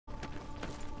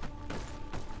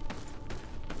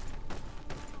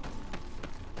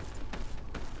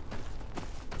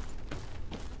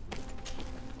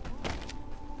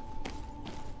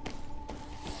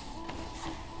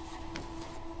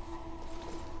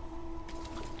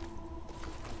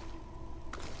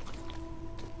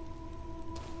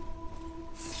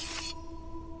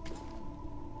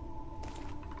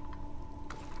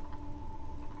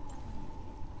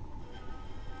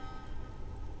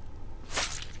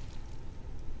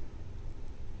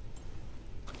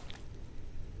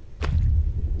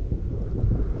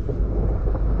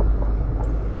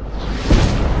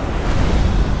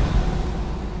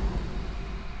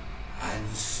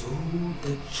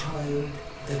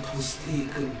that was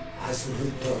taken has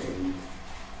returned,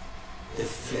 the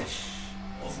flesh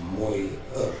of my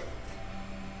earth.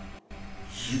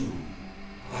 You,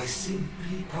 by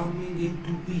simply coming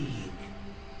into being,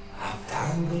 have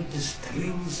tangled the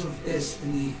strings of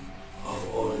destiny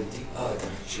of all the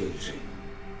other children.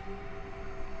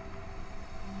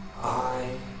 I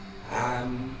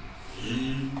am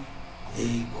he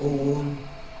they call on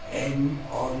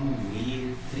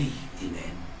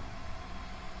Friedman.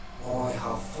 I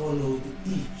have followed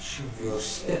each of your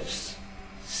steps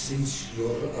since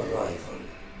your arrival.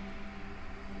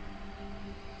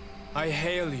 I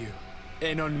hail you,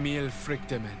 Enon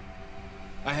Friedman.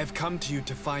 I have come to you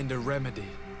to find a remedy.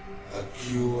 A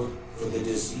cure for the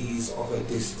disease of a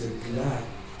distant land.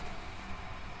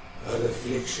 Her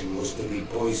affliction was to be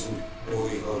poisoned by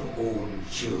her own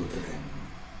children.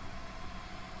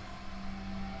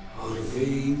 Her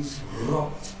veins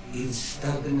rot in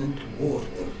stagnant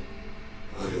water.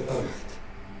 Her earth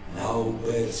now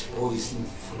bears poisoned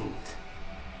fruit,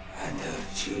 and her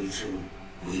children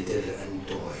wither and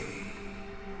die.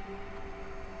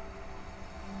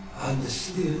 And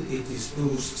still it is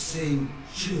those same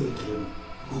children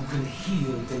who can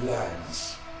heal the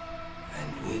lands,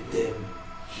 and with them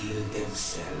heal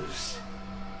themselves,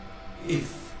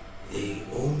 if they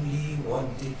only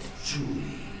wanted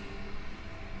truly.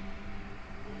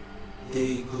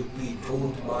 They could be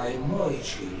taught by my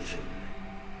children,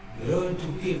 learn to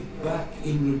give back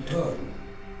in return,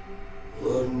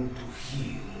 learn to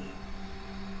heal.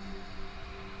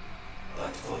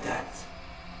 But for that,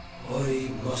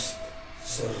 I must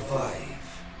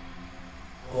survive.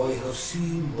 I have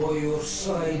seen by your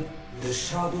side the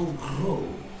shadow grow,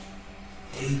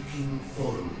 taking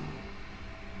form.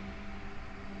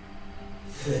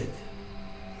 Fed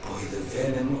by the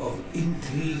venom of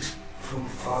intrigues from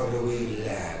faraway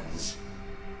lands,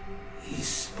 he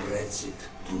spreads it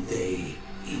today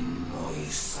in my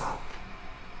sap.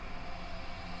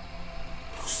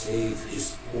 To save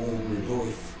his own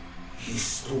life, he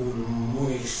stole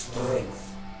my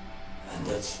strength, and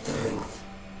that strength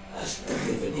has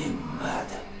driven him mad,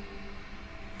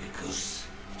 because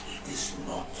it is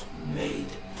not made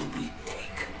to be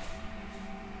taken.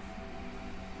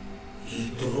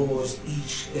 He draws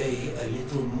each day a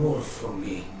little more from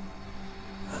me,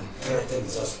 and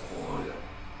threatens us all.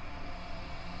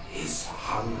 His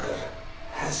hunger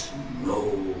has no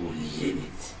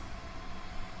limit.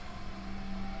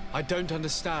 I don't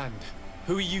understand.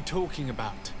 Who are you talking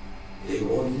about? The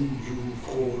one you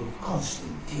call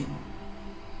Constantine.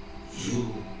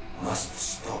 You must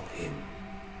stop him,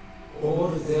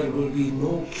 or there will be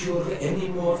no cure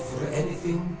anymore for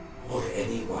anything or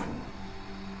anyone.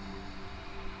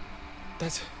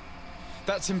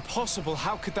 That's impossible.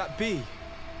 How could that be?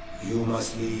 You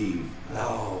must leave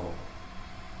now.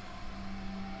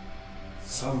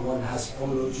 Someone has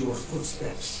followed your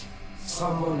footsteps.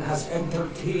 Someone has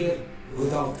entered here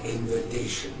without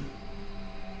invitation.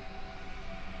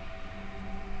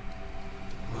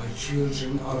 My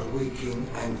children are waking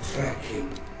and tracking.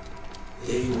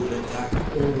 They will attack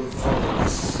all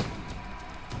followers.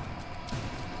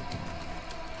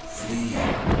 Flee,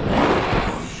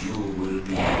 or you will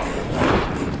be their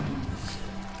victims.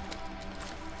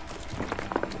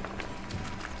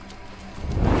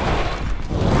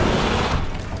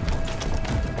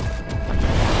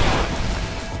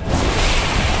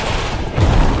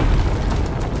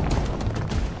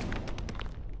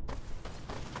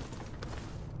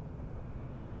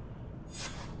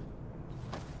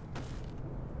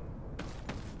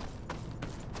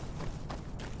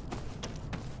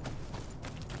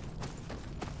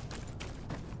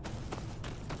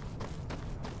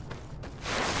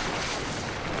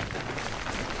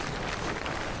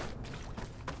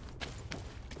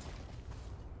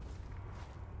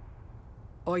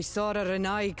 I saw a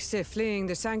Renaigse fleeing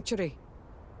the sanctuary.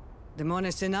 The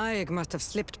Monesenaig must have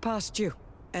slipped past you.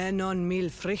 Enon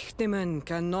Friedman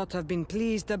cannot have been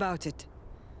pleased about it.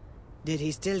 Did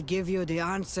he still give you the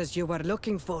answers you were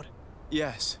looking for?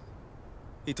 Yes.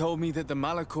 He told me that the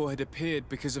Malachor had appeared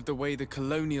because of the way the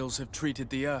colonials have treated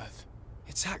the Earth.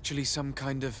 It's actually some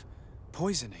kind of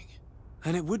poisoning.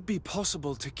 And it would be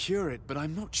possible to cure it, but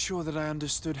I'm not sure that I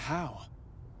understood how.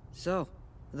 So,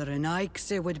 the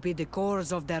Renaigse would be the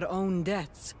cause of their own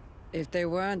deaths. If they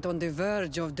weren't on the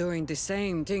verge of doing the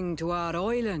same thing to our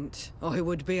island, I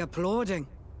would be applauding.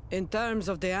 In terms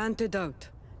of the antidote,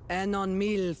 Enon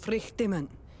Friedman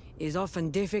is often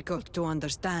difficult to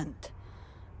understand.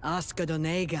 Ask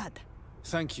Adonegad.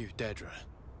 Thank you, Dedra.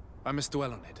 I must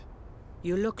dwell on it.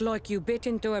 You look like you bit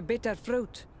into a bitter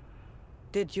fruit.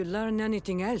 Did you learn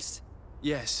anything else?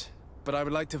 Yes. but I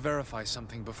would like to verify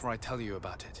something before I tell you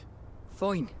about it.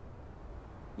 Fine.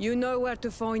 You know where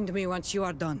to find me once you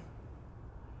are done.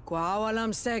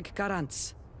 Kuawalam seg,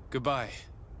 Karants. Goodbye.